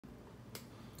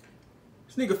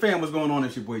Sneaker fam, what's going on?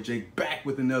 It's your boy Jake, back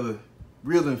with another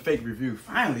real and fake review.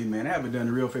 Finally, man, I haven't done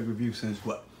a real fake review since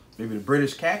what? Maybe the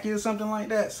British khaki or something like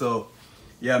that. So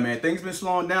yeah, man, things been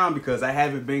slowing down because I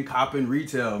haven't been copping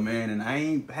retail, man, and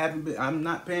I'm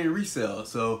not paying resale.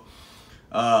 So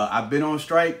I've been on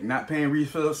strike, not paying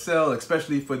resale,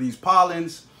 especially for these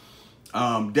Pollens.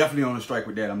 Definitely on a strike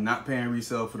with that. I'm not paying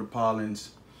resale for the Pollens,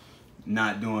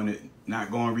 not doing it,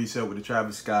 not going resale with the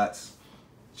Travis Scotts.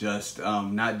 Just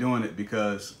not doing it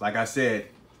because, like I said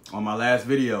on my last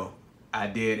video, I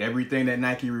did everything that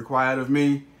Nike required of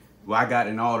me. Well, I got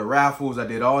in all the raffles, I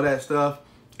did all that stuff,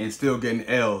 and still getting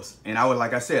L's. And I would,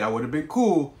 like I said, I would have been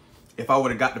cool if I would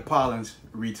have got the Pollens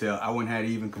retail. I wouldn't have to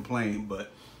even complain,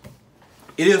 but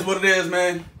it is what it is,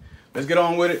 man. Let's get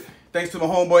on with it. Thanks to my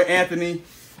homeboy Anthony.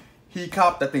 He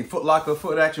copped, I think, Foot Locker,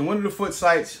 Foot Action, one of the foot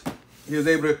sites. He was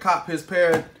able to cop his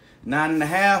pair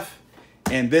 9.5.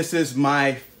 And this is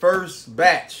my first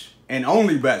batch and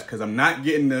only batch because I'm not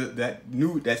getting that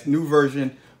new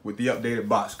version with the updated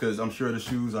box because I'm sure the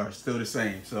shoes are still the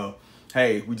same. So,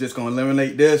 hey, we just going to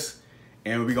eliminate this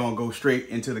and we're going to go straight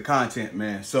into the content,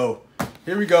 man. So,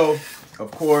 here we go.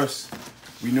 Of course,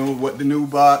 we know what the new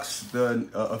box, the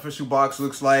official box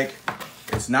looks like.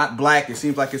 It's not black. It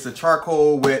seems like it's a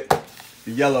charcoal with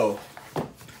the yellow.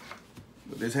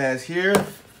 What this has here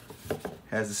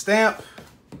has a stamp.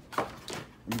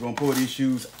 I'm gonna pull these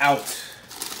shoes out.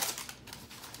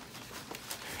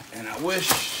 And I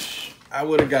wish I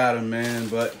would have got them, man,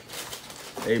 but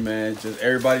hey, man, just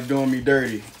everybody doing me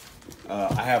dirty.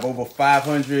 I have over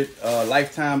 500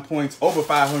 lifetime points, over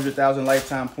 500,000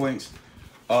 lifetime points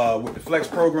with the Flex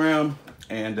program,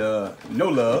 and no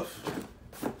love.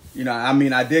 You know, I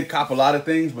mean, I did cop a lot of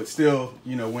things, but still,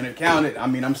 you know, when it counted, I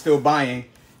mean, I'm still buying,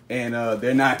 and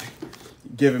they're not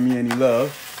giving me any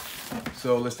love.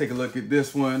 So let's take a look at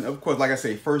this one. Of course, like I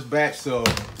say, first batch, so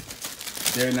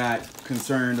they're not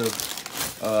concerned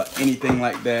of anything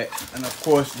like that. And of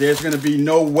course, there's gonna be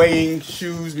no weighing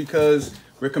shoes because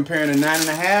we're comparing a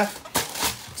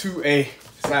 9.5 to a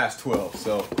size 12.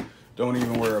 So don't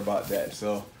even worry about that.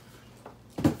 So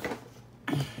I'm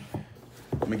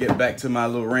gonna get back to my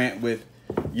little rant with,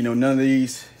 you know, none of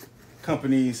these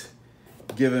companies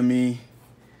giving me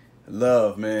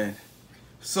love, man.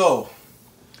 So,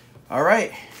 all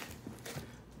right,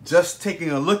 just taking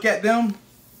a look at them.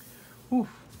 Whew.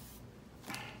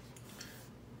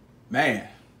 Man,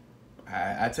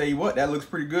 I tell you what, that looks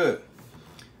pretty good.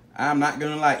 I'm not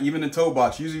gonna lie, even the toe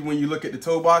box. Usually when you look at the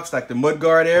toe box, like the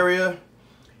mudguard area,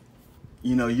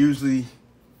 you know, usually,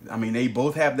 I mean, they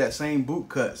both have that same boot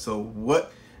cut. So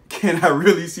what can I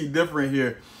really see different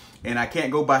here? And I can't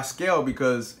go by scale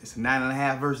because it's a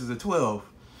 9.5 versus a 12.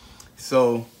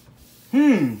 So,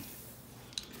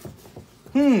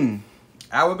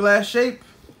 hourglass shape.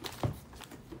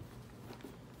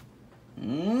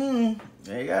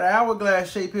 They got an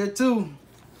hourglass shape here too.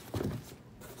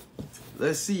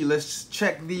 Let's see. Let's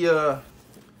check the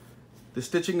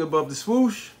stitching above the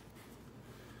swoosh.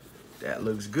 That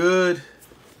looks good.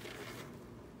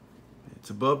 It's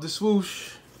above the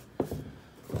swoosh.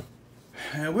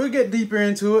 And we'll get deeper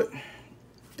into it.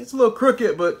 It's a little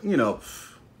crooked, but you know,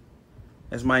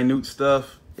 that's minute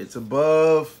stuff. It's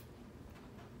above.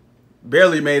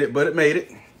 Barely made it, but it made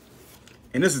it.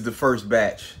 And this is the first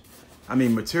batch. I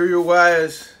mean, material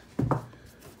wise,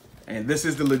 and this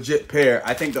is the legit pair.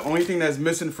 I think the only thing that's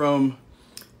missing from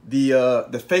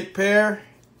the fake pair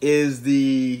is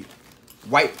the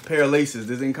white pair of laces.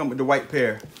 This didn't come with the white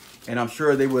pair. And I'm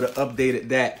sure they would have updated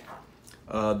that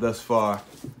thus far.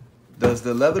 Does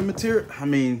the leather material, I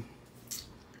mean,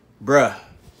 bruh,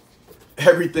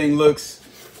 everything looks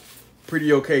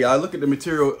pretty okay. I look at the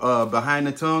material behind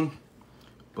the tongue,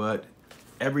 but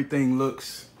everything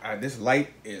looks, this light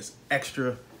is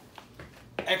extra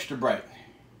bright.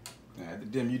 I have to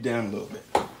dim you down a little bit.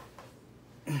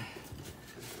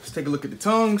 Let's take a look at the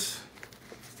tongues.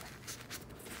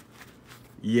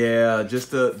 Yeah,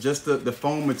 just the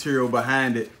foam material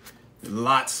behind it, a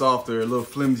lot softer, a little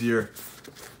flimsier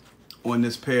on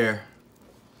this pair.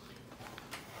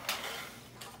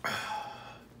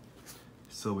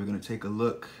 So we're gonna take a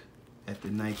look at the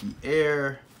Nike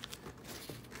Air.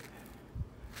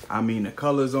 I mean, the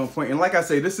color's on point. And like I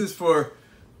say, this is for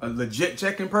legit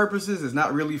checking purposes. It's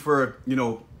not really for, you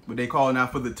know, what they call now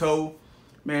for the toe.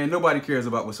 Man, nobody cares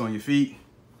about what's on your feet.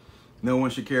 No one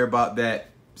should care about that.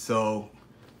 So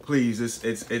please,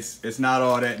 it's not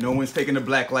all that. No one's taking the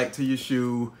black light to your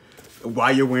shoe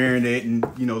while you're wearing it and,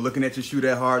 you know, looking at your shoe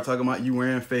that hard, talking about you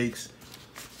wearing fakes.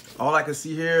 All I can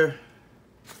see here,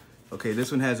 okay,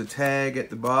 this one has a tag at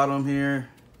the bottom here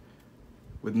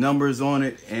with numbers on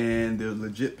it, and the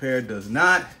legit pair does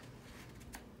not.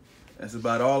 That's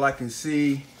about all I can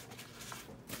see.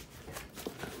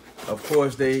 Of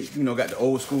course, they, you know, got the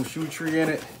old school shoe tree in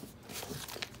it.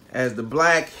 As the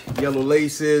black, yellow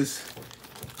laces.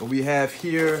 What we have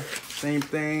here, same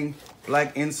thing.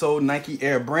 Black insole, Nike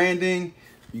Air branding.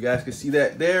 You guys can see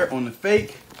that there on the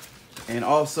fake. And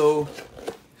also,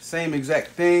 same exact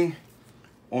thing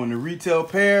on the retail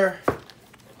pair.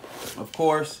 Of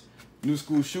course, new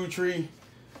school shoe tree.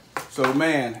 So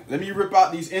man, let me rip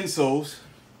out these insoles.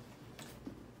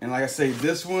 And like I say,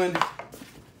 this one,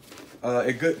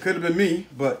 it could have been me,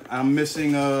 but I'm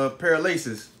missing a pair of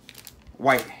laces,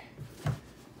 white.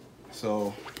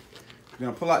 So I'm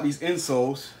gonna pull out these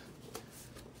insoles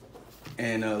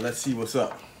and let's see what's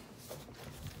up.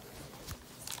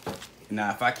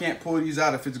 Now, if I can't pull these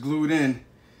out, if it's glued in,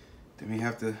 then we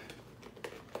have to,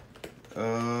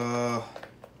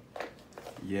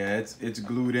 yeah, it's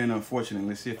glued in, unfortunately.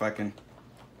 Let's see if I can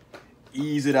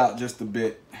ease it out just a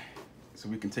bit so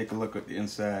we can take a look at the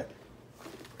inside.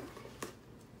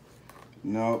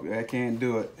 No, I can't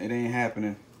do it. It ain't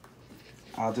happening.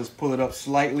 I'll just pull it up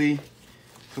slightly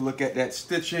to look at that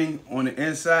stitching on the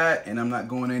inside, and I'm not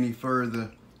going any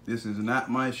further. This is not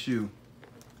my shoe.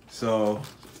 So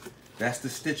that's the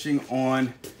stitching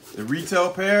on the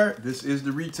retail pair. This is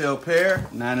the retail pair,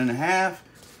 9.5.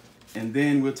 And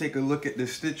then we'll take a look at the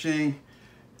stitching,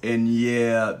 and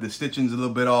yeah, the stitching's a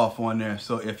little bit off on there.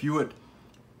 So if you would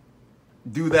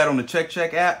do that on the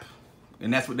Check app,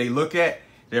 and that's what they look at,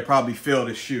 they'll probably fill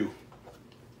the shoe.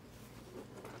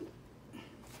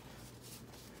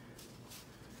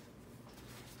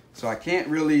 So I can't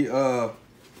really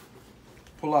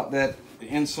pull out the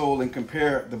insole and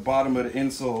compare the bottom of the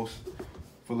insoles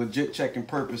for legit checking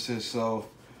purposes. So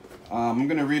I'm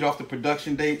gonna read off the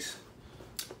production dates,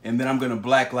 and then I'm gonna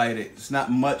blacklight it. It's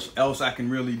not much else I can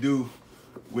really do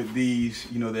with these.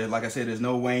 You know, like I said, there's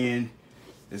no weighing.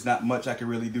 There's not much I can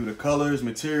really do. The colors,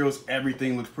 materials,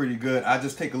 everything looks pretty good. I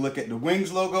just take a look at the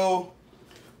Wings logo,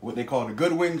 what they call the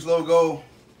Good Wings logo,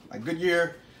 like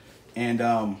Goodyear, and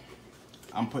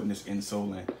I'm putting this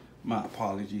insole in. My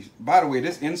apologies. By the way,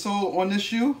 this insole on this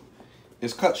shoe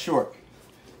is cut short,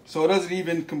 so it doesn't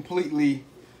even completely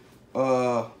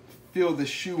fill the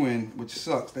shoe in, which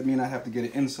sucks. That means I have to get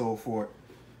an insole for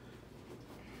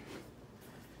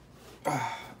it.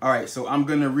 All right, so I'm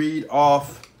gonna read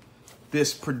off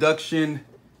this production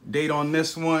date on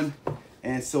this one.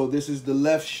 And so this is the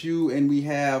left shoe, and we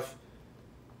have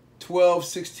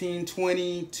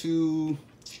 12/16/20 to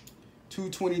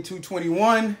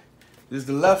 2/22/21. This is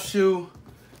the left shoe.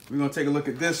 We're gonna take a look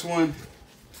at this one.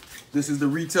 This is the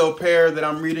retail pair that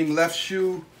I'm reading, left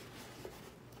shoe.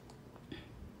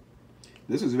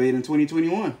 This was made in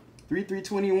 2021.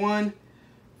 3/3/21,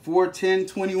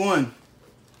 4/10/21.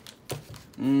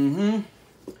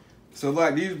 So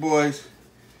like these boys,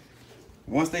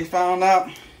 once they found out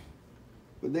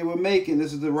what they were making,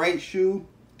 this is the right shoe,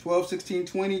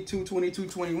 12/16/20,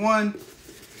 2/22/21.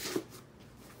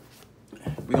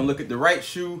 We're gonna look at the right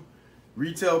shoe,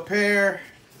 retail pair,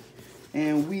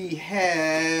 and we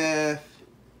have,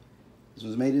 this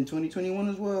was made in 2021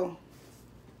 as well.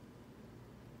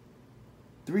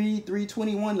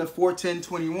 3/3/21 to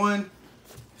 4/10/21.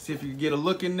 See if you can get a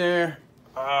look in there.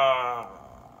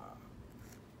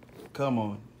 Come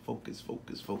on, focus,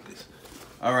 focus, focus.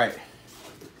 All right,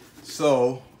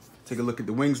 so take a look at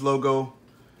the Wings logo.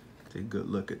 Take a good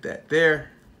look at that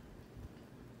there.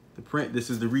 The print, this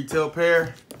is the retail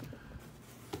pair.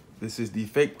 This is the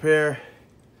fake pair,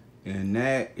 and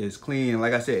that is clean.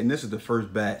 Like I said, and this is the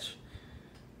first batch.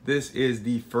 This is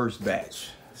the first batch.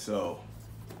 So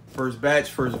first batch,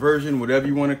 first version, whatever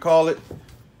you want to call it.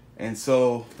 And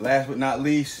so last but not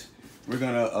least, we're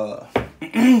gonna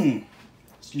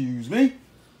excuse me,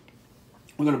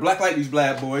 we're gonna blacklight these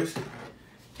bad boys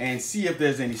and see if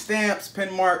there's any stamps,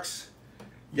 pen marks,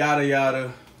 yada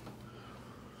yada.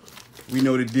 We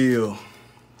know the deal.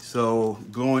 So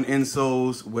glowing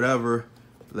insoles, whatever.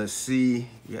 Let's see.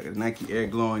 We got the Nike Air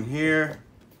glowing here.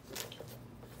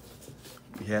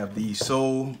 We have the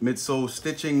sole, midsole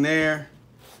stitching there.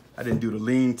 I didn't do the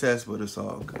lean test, but it's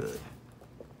all good.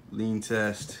 Lean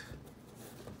test.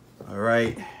 All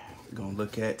right, we're gonna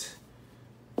look at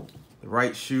the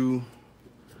right shoe.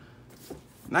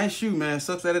 Nice shoe, man.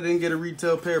 Sucks that I didn't get a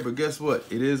retail pair, but guess what?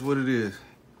 It is what it is.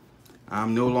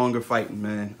 I'm no longer fighting,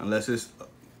 man. Unless it's,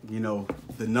 you know,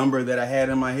 the number that I had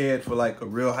in my head for like a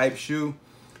real hype shoe,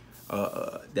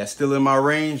 that's still in my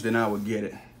range, then I would get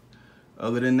it.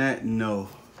 Other than that, no.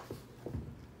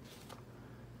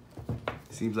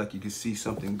 Seems like you can see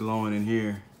something glowing in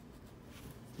here,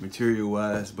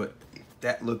 material-wise, but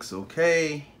that looks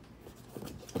okay.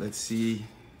 Let's see,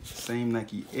 same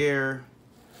Nike Air.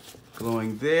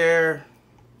 glowing there.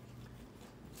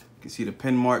 You can see the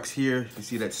pen marks here. You can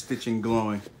see that stitching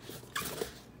glowing.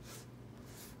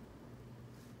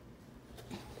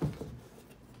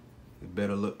 A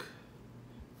better look.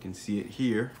 You can see it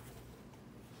here.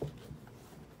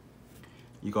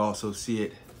 You can also see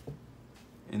it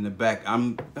in the back.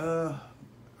 I'm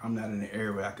not in the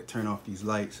area where I could turn off these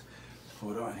lights.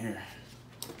 Hold on here.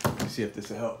 Let's see if this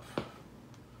will help.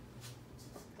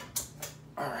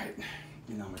 All right,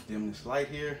 I'm gonna dim this light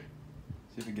here.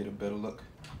 See if we get a better look.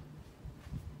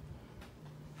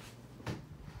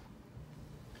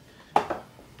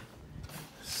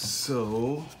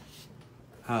 So,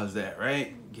 how's that,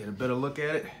 right? Get a better look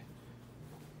at it.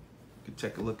 You can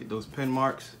take a look at those pen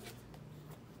marks.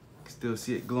 You can still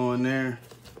see it glowing there.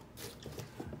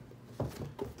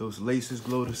 Those laces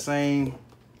glow the same.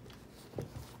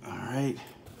 All right.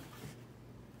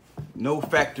 No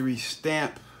factory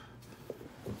stamp,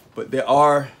 but there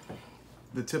are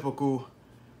the typical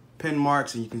pen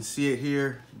marks, and you can see it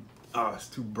here. Oh, it's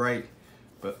too bright,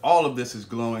 but all of this is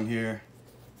glowing here.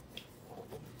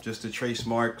 Just the trace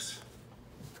marks.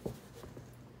 Let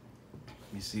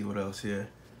me see what else here.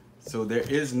 So there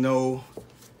is no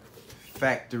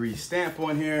factory stamp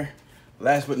on here.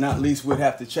 Last but not least, we'd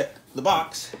have to check the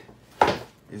box.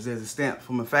 There's a stamp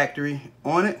from a factory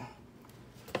on it.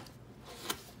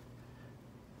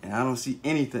 And I don't see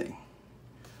anything.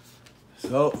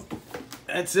 So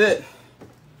that's it.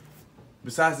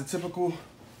 Besides the typical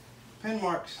pen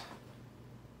marks.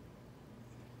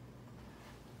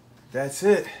 That's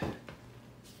it.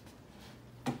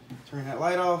 Turn that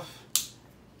light off.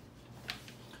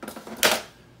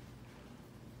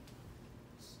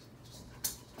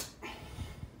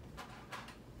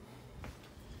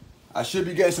 I should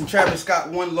be getting some Travis Scott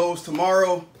 1 lows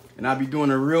tomorrow, and I'll be doing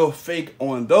a real fake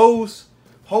on those.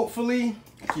 Hopefully,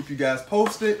 I'll keep you guys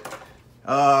posted.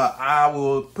 I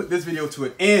will put this video to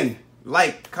an end.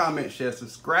 Like, comment, share,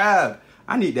 subscribe.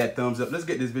 I need that thumbs up. Let's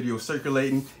get this video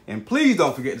circulating. And please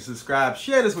don't forget to subscribe.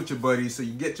 Share this with your buddies so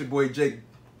you get your boy Jake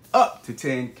up to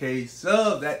 10K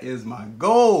subs. That is my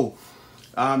goal.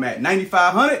 I'm at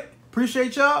 9,500.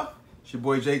 Appreciate y'all. It's your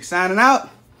boy Jake signing out.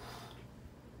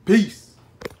 Peace.